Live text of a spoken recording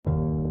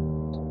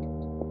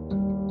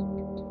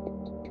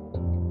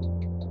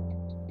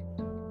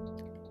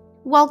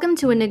Welcome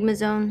to Enigma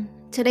Zone.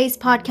 Today's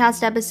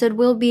podcast episode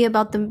will be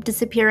about the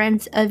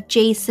disappearance of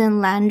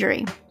Jason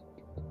Landry.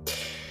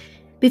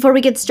 Before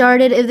we get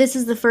started, if this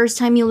is the first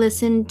time you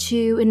listen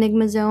to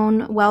Enigma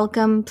Zone,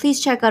 welcome.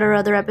 Please check out our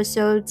other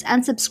episodes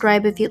and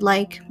subscribe if you'd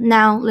like.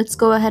 Now, let's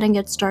go ahead and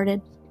get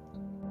started.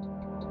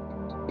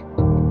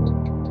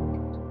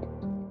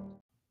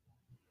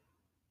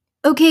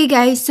 Okay,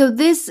 guys, so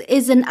this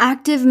is an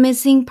active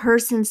missing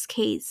persons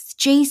case.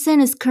 Jason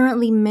is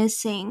currently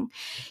missing.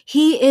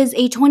 He is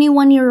a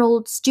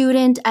 21-year-old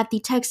student at the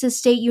Texas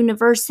State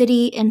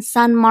University in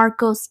San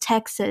Marcos,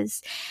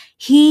 Texas.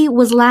 He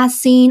was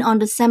last seen on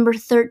December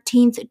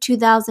 13th,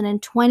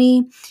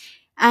 2020,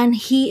 and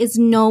he is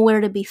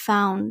nowhere to be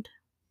found.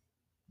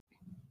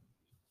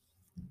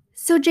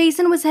 So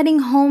Jason was heading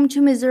home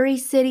to Missouri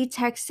City,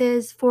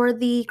 Texas for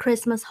the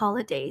Christmas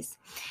holidays.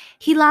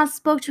 He last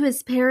spoke to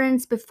his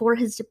parents before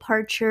his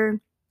departure,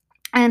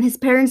 and his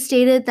parents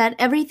stated that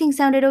everything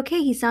sounded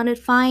okay. He sounded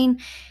fine.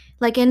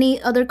 Like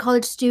any other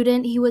college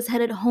student, he was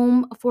headed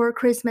home for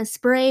Christmas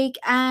break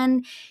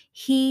and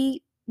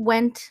he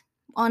went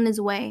on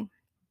his way.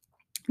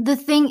 The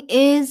thing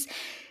is,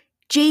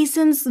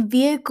 Jason's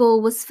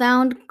vehicle was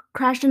found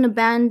crashed and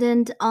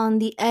abandoned on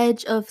the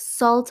edge of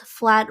Salt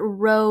Flat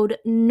Road,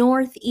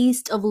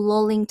 northeast of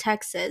Luling,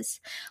 Texas.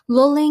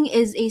 Luling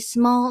is a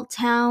small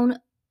town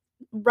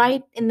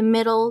right in the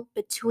middle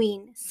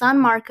between San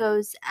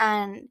Marcos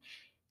and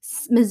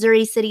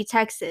Missouri City,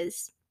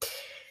 Texas.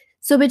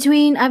 So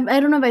between, I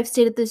don't know if I've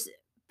stated this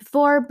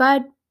before,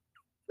 but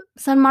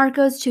San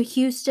Marcos to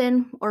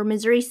Houston or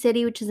Missouri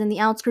City, which is in the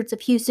outskirts of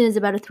Houston, is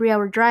about a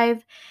 3-hour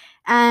drive.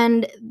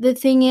 And the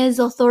thing is,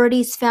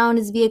 authorities found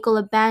his vehicle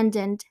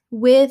abandoned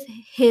with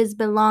his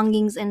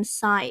belongings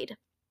inside.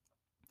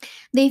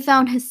 They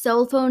found his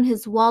cell phone,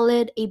 his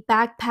wallet, a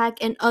backpack,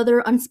 and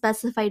other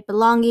unspecified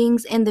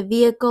belongings in the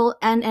vehicle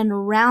and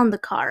around the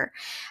car,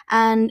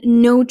 and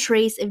no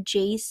trace of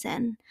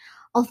Jason.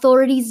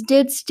 Authorities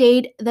did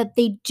state that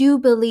they do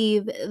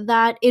believe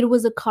that it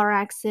was a car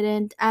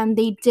accident, and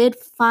they did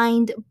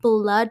find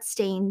blood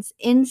stains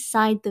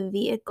inside the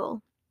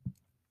vehicle.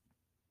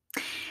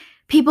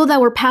 People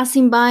that were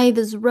passing by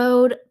this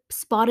road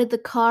spotted the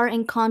car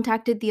and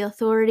contacted the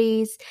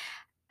authorities,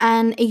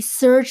 and a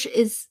search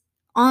is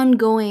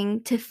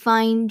ongoing to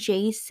find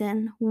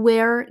Jason.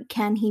 Where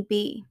can he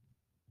be?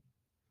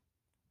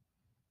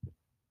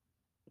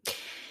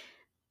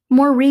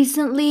 More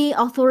recently,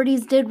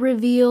 authorities did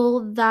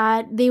reveal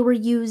that they were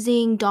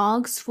using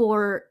dogs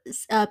for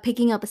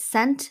picking up a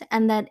scent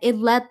and that it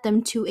led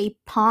them to a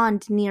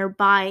pond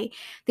nearby.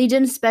 They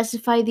didn't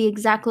specify the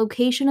exact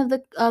location of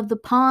the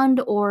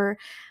pond or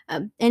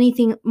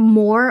anything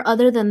more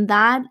other than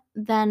that.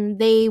 Then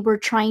they were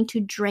trying to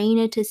drain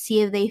it to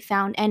see if they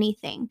found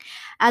anything.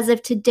 As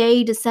of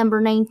today, December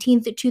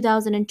 19th,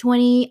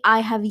 2020,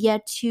 I have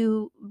yet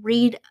to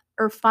read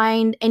or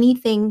find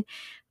anything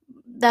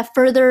that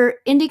further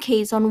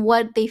indicates on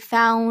what they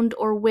found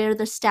or where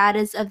the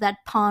status of that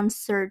pond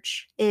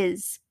search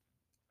is.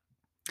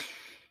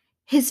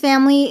 His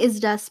family is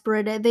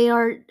desperate. They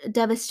are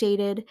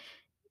devastated.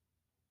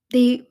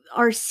 They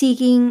are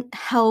seeking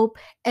help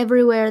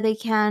everywhere they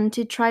can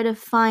to try to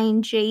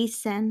find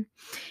Jason.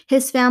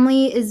 His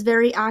family is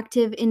very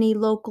active in a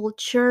local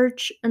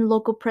church, a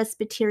local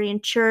Presbyterian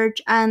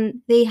church,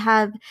 and they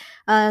have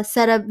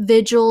set up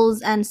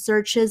vigils and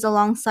searches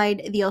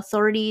alongside the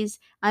authorities,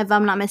 if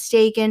I'm not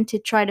mistaken, to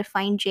try to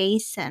find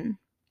Jason.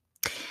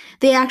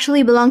 They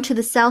actually belong to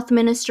the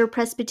Southminster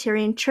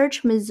Presbyterian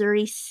Church,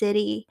 Missouri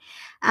City.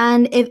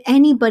 And if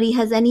anybody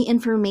has any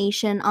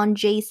information on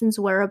Jason's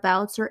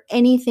whereabouts or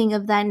anything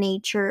of that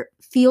nature,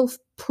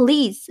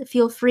 please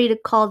feel free to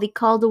call the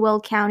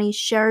Caldwell County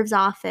Sheriff's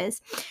Office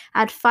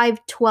at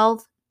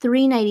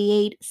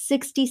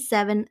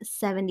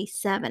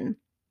 512-398-6777.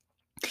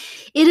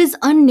 It is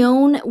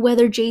unknown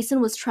whether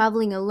Jason was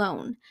traveling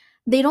alone.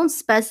 They don't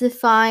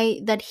specify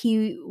that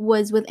he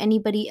was with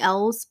anybody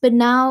else, but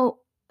now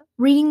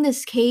reading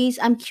this case,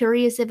 I'm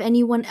curious if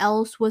anyone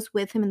else was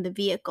with him in the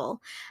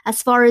vehicle.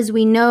 As far as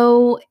we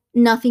know,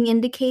 nothing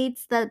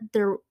indicates that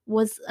there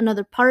was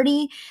another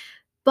party,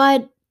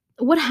 but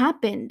what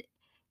happened?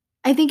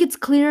 I think it's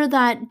clear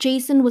that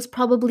Jason was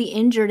probably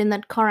injured in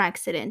that car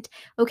accident.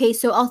 Okay,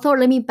 so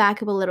let me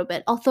back up a little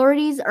bit.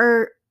 Authorities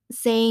are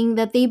saying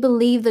that they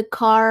believe the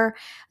car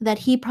that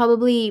he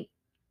probably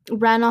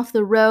ran off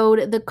the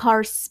road, the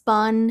car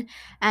spun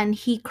and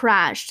he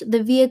crashed.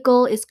 The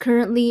vehicle is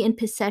currently in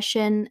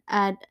possession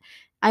at,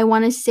 I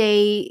want to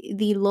say,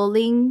 the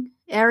Luling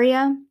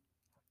area.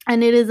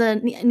 And it is a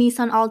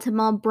Nissan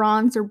Altima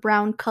bronze or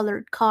brown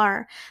colored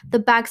car. The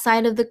back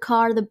side of the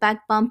car, the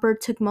back bumper,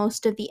 took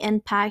most of the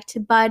impact,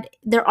 but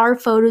there are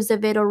photos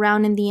of it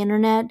around in the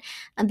internet,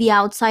 and the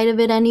outside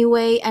of it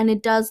anyway, and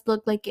it does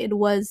look like it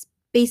was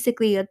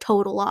basically a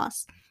total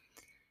loss.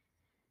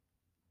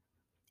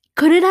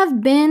 Could it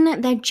have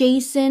been that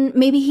Jason,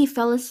 maybe he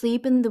fell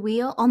asleep on the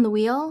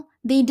wheel?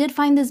 They did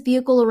find this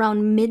vehicle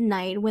around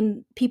midnight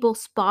when people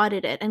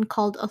spotted it and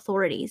called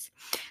authorities.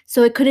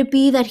 So could it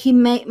be that he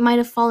might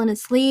have fallen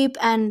asleep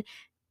and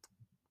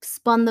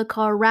spun the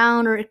car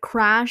around or it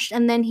crashed,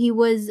 and then he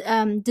was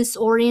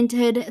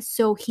disoriented,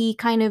 so he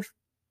kind of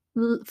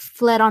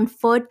fled on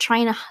foot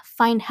trying to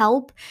find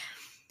help.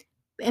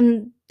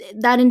 And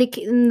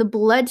the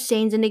blood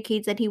stains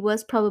indicates that he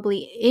was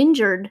probably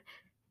injured,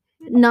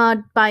 not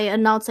by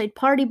an outside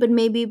party, but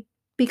maybe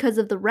because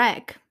of the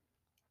wreck.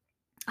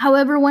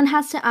 However, one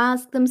has to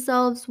ask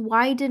themselves,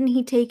 why didn't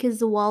he take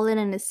his wallet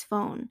and his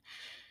phone?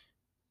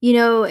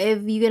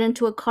 If you get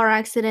into a car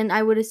accident,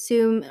 I would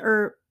assume,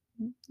 or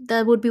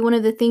that would be one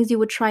of the things you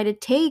would try to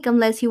take,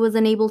 unless he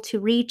wasn't able to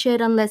reach it,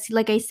 unless,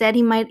 like I said,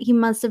 he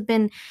must have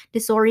been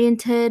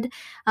disoriented.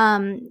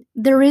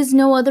 There is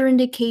no other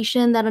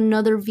indication that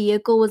another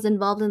vehicle was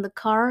involved in the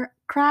car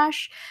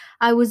crash.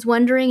 I was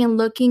wondering and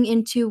looking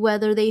into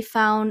whether they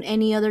found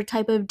any other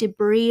type of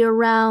debris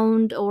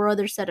around, or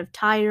other set of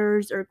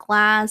tires or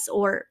glass,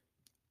 or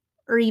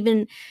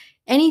even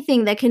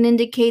anything that can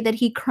indicate that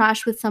he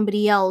crashed with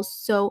somebody else.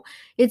 So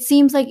it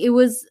seems like it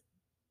was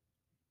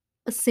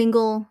a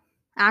single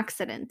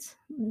accident,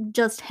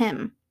 just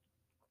him.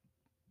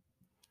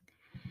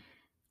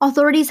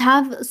 Authorities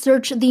have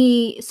searched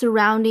the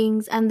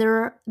surroundings, and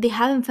they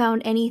haven't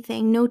found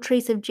anything. No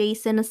trace of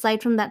Jason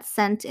aside from that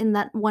scent in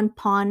that one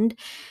pond.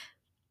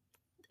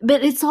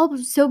 But it's all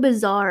so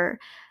bizarre.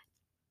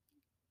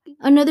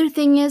 Another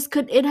thing is,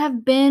 could it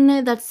have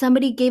been that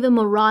somebody gave him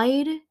a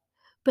ride?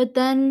 But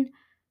then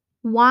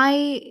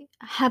why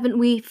haven't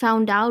we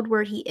found out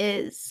where he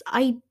is?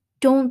 I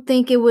don't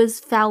think it was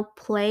foul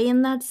play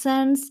in that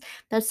sense,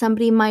 that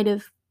somebody might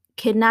have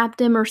kidnapped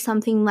him or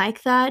something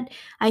like that.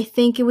 I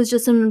think it was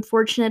just an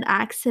unfortunate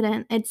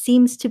accident. It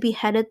seems to be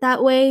headed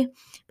that way,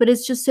 but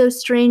it's just so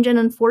strange and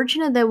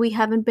unfortunate that we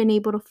haven't been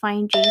able to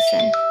find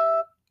Jason.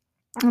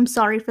 I'm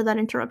sorry for that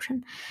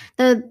interruption.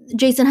 That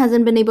Jason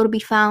hasn't been able to be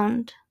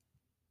found.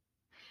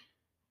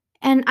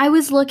 And I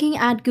was looking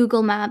at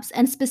Google Maps,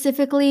 and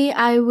specifically,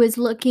 I was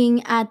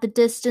looking at the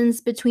distance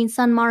between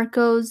San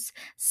Marcos,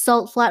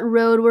 Salt Flat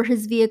Road, where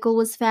his vehicle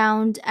was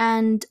found,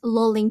 and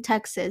Luling,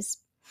 Texas.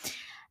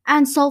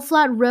 And Salt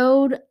Flat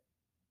Road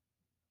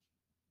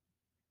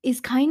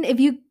is if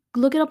you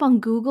look it up on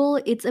Google,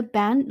 it's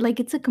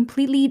it's a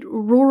completely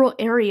rural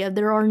area.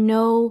 There are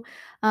no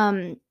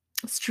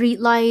street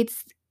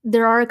lights.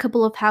 There are a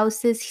couple of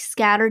houses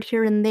scattered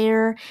here and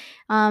there.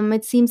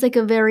 It seems like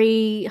a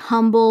very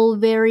humble,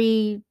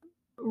 very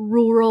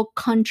rural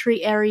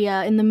country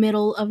area in the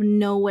middle of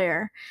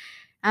nowhere.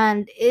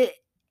 And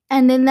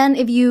then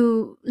if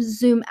you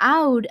zoom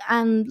out,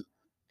 and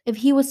if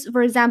he was,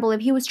 for example,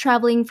 if he was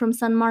traveling from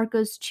San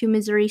Marcos to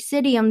Missouri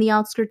City on the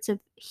outskirts of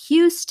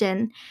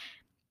Houston,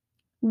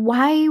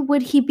 why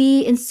would he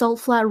be in Salt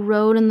Flat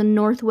Road in the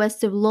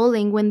northwest of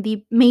Luling when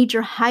the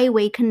major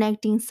highway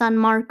connecting San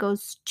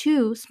Marcos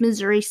to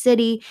Missouri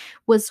City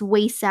was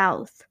way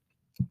south?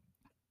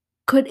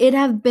 Could it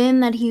have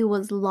been that he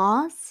was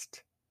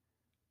lost?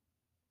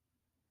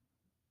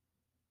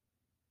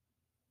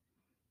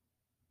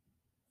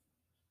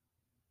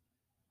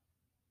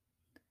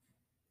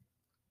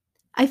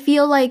 I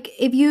feel like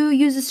if you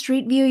use a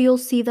street view, you'll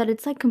see that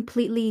it's like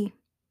completely,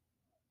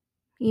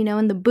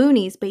 in the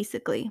boonies,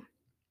 basically.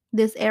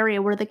 This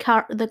area where the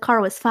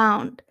car was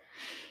found.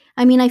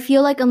 I mean, I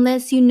feel like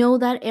unless you know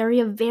that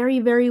area very,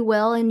 very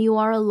well and you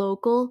are a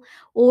local,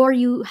 or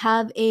you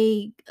have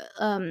a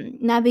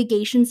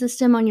navigation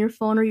system on your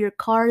phone or your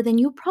car, then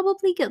you'll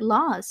probably get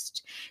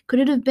lost. Could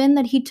it have been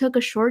that he took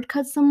a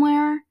shortcut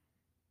somewhere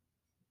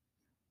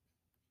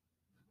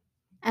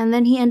and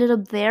then he ended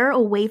up there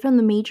away from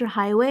the major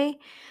highway?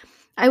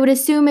 I would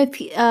assume if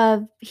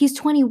he's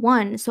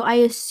 21, so I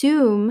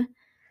assume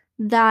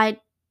that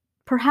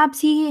perhaps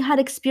he had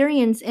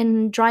experience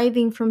in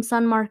driving from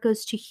San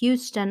Marcos to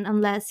Houston,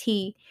 unless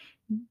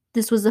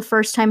this was the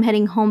first time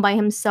heading home by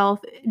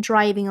himself,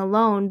 driving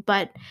alone.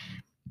 But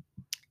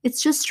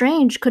it's just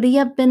strange. Could he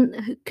have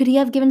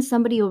given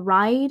somebody a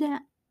ride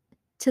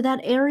to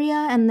that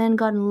area and then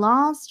gotten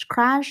lost,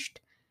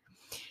 crashed?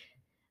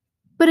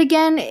 But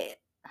again,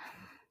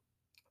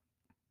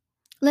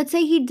 let's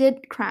say he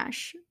did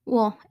crash.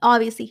 Well,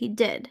 obviously he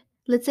did.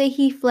 Let's say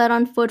he fled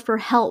on foot for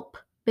help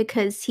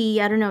because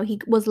I don't know, he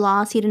was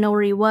lost, he didn't know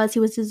where he was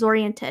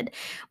disoriented.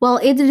 Well,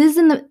 it is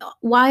in the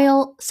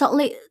while Salt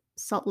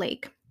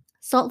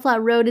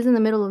Flat Road is in the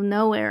middle of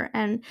nowhere,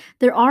 and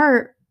there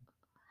are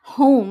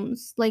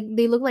homes, like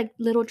they look like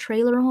little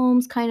trailer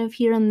homes kind of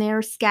here and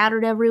there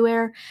scattered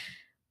everywhere.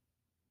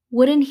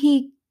 Wouldn't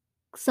he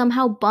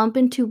somehow bump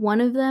into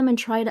one of them and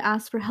try to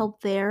ask for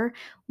help there?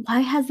 Why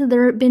has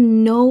there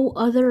been no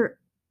other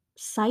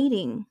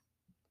sighting?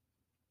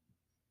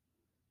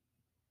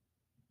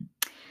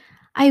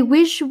 I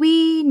wish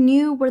we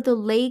knew where the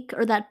lake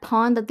or that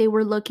pond that they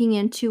were looking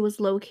into was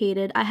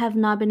located. I have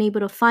not been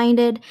able to find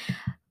it.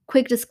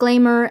 Quick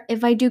disclaimer,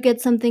 if I do get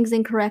some things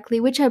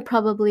incorrectly, which I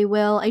probably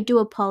will, I do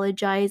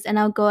apologize, and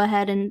I'll go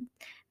ahead and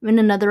in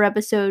another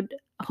episode,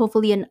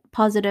 hopefully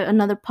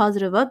another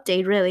positive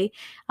update, really,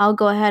 I'll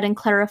go ahead and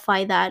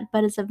clarify that.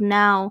 But as of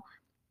now,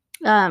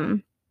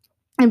 um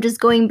I'm just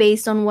going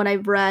based on what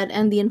I've read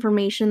and the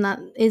information that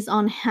is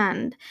on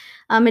hand.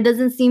 It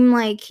doesn't seem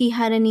like he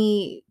had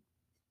any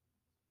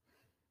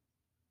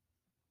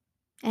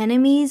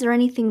enemies or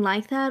anything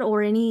like that,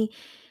 or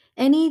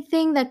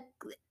anything that,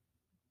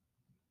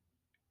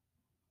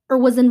 or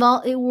was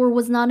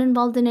not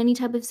involved in any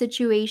type of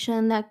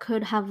situation that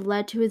could have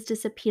led to his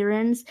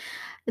disappearance.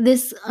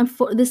 This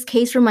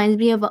case reminds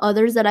me of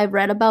others that I've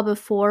read about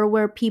before,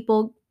 where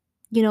people,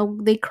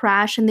 they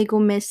crash and they go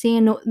missing,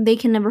 and they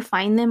can never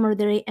find them, or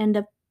they end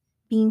up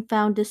being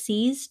found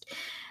deceased.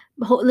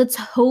 Let's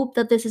hope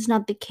that this is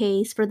not the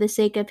case for the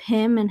sake of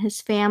him and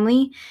his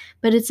family,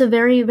 but it's a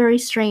very, very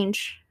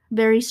strange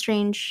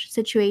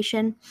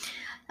situation.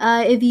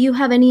 If you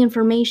have any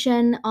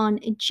information on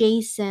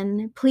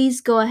Jason, please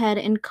go ahead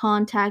and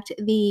contact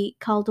the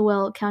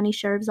Caldwell County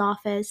Sheriff's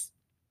Office.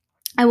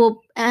 I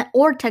will,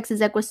 or Texas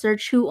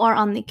EquiSearch, who are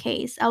on the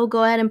case. I will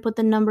go ahead and put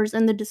the numbers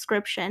in the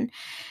description.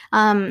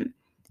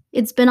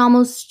 It's been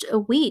almost a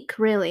week,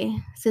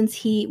 really, since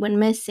he went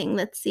missing.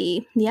 Let's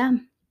see. Yeah.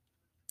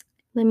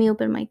 Let me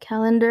open my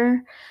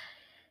calendar.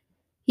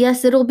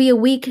 Yes, it'll be a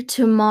week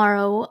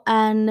tomorrow,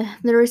 and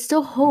there is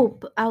still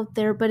hope out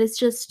there, but it's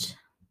just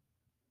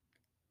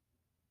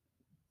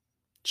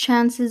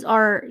chances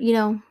are,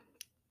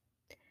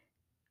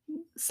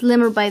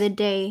 slimmer by the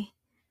day.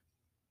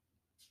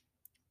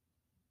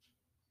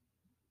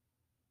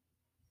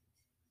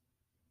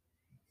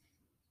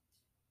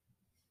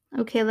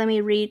 Okay, let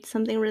me read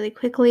something really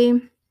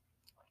quickly.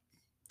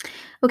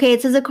 Okay,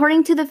 it says,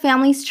 according to the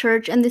family's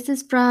church, and this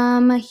is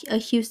from a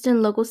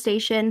Houston local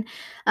station,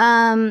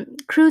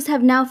 crews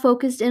have now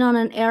focused in on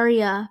an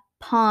area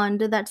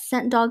pond that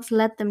scent dogs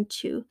led them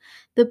to.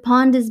 The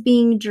pond is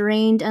being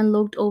drained and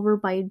looked over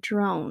by a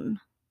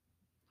drone.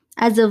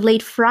 As of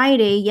late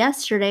Friday,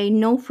 yesterday,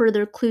 no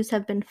further clues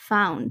have been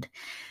found.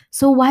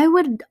 So why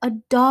would a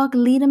dog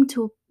lead them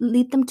to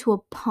a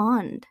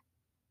pond?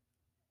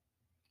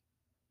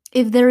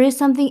 If there is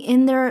something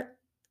in there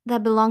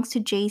that belongs to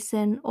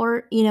Jason,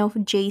 or,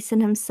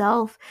 Jason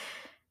himself,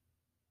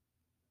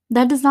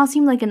 that does not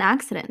seem like an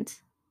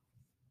accident.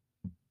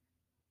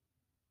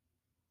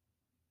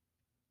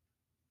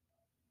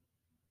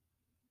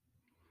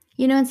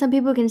 And some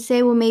people can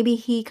say, well, maybe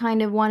he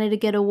kind of wanted to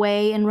get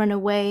away and run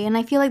away. And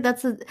I feel like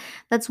that's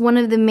one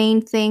of the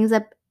main things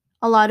that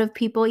a lot of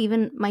people,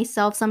 even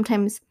myself,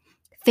 sometimes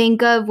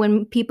think of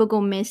when people go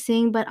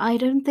missing, but I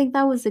don't think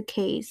that was the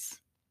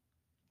case.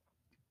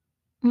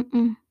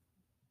 Mm-mm.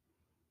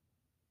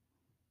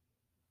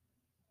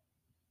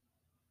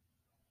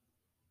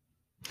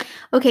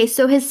 Okay,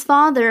 so his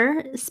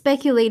father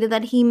speculated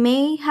that he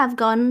may have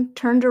gotten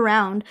turned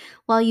around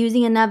while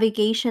using a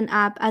navigation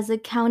app, as the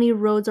county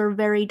roads are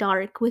very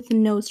dark with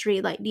no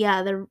street light.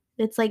 Yeah,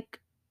 it's like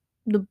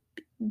the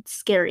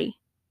scary.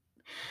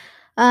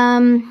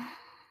 Um,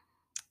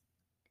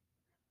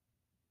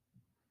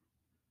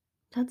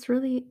 that's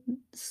really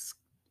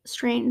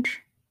strange.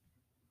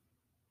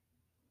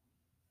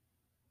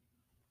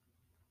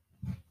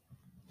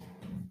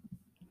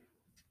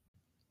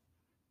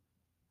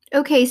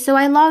 Okay, so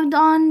I logged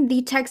on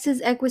the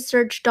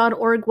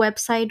texasequisearch.org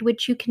website,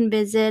 which you can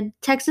visit.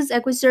 Texas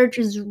EquiSearch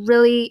is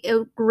really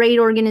a great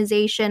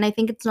organization. I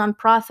think it's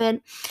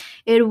nonprofit.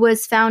 It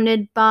was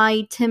founded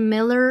by Tim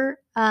Miller,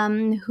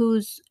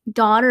 whose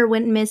daughter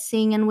went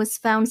missing and was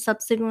found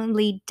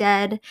subsequently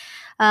dead.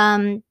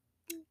 Um,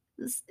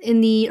 in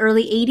the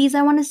early 80s,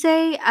 I want to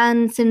say.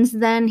 And since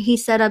then, he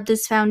set up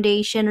this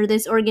foundation, or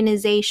this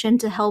organization,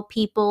 to help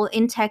people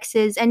in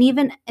Texas and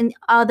even in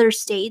other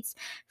states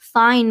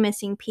find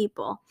missing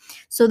people.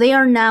 So they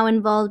are now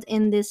involved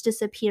in this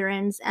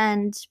disappearance.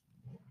 And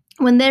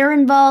when they're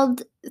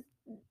involved,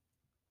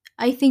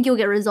 I think you'll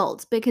get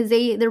results, because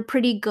they're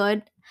pretty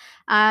good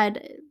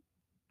at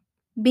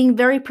being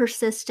very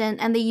persistent,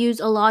 and they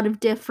use a lot of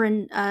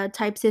different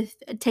types of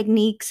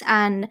techniques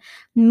and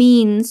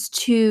means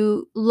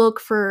to look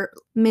for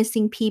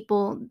missing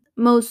people.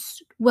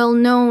 Most well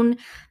known,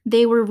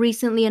 they were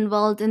recently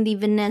involved in the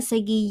Vanessa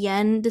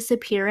Guillen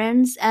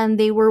disappearance, and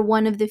they were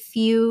one of the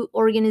few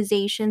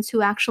organizations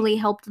who actually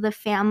helped the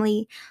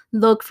family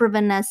look for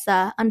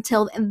Vanessa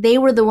until they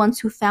were the ones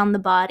who found the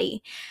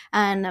body.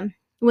 And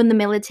when the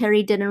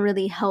military didn't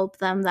really help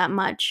them that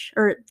much,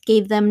 or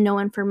gave them no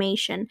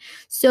information.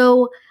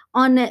 So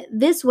on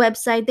this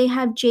website, they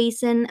have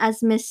Jason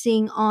as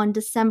missing on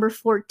December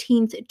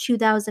 14th,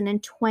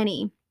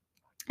 2020.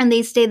 And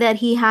they state that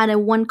he had a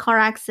one-car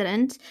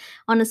accident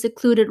on a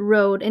secluded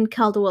road in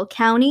Caldwell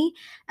County.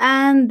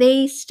 And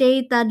they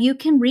state that you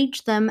can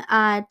reach them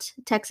at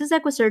Texas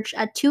EquiSearch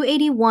at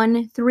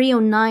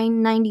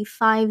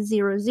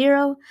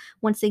 281-309-9500.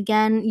 Once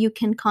again, you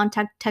can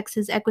contact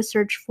Texas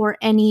EquiSearch for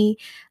any,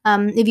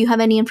 if you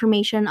have any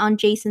information on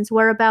Jason's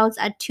whereabouts,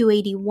 at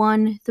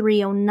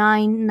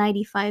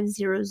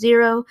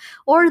 281-309-9500,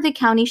 or the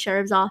county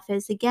sheriff's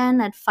office,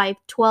 again, at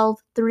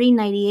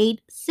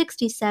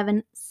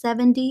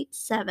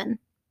 512-398-6777.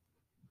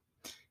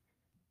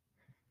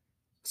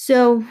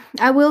 So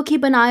I will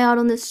keep an eye out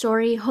on this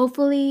story.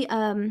 Hopefully,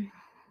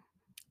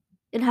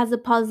 it has a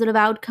positive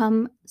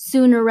outcome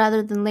sooner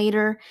rather than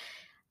later.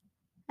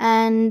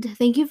 And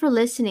thank you for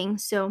listening.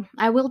 So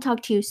I will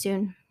talk to you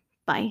soon.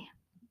 Bye.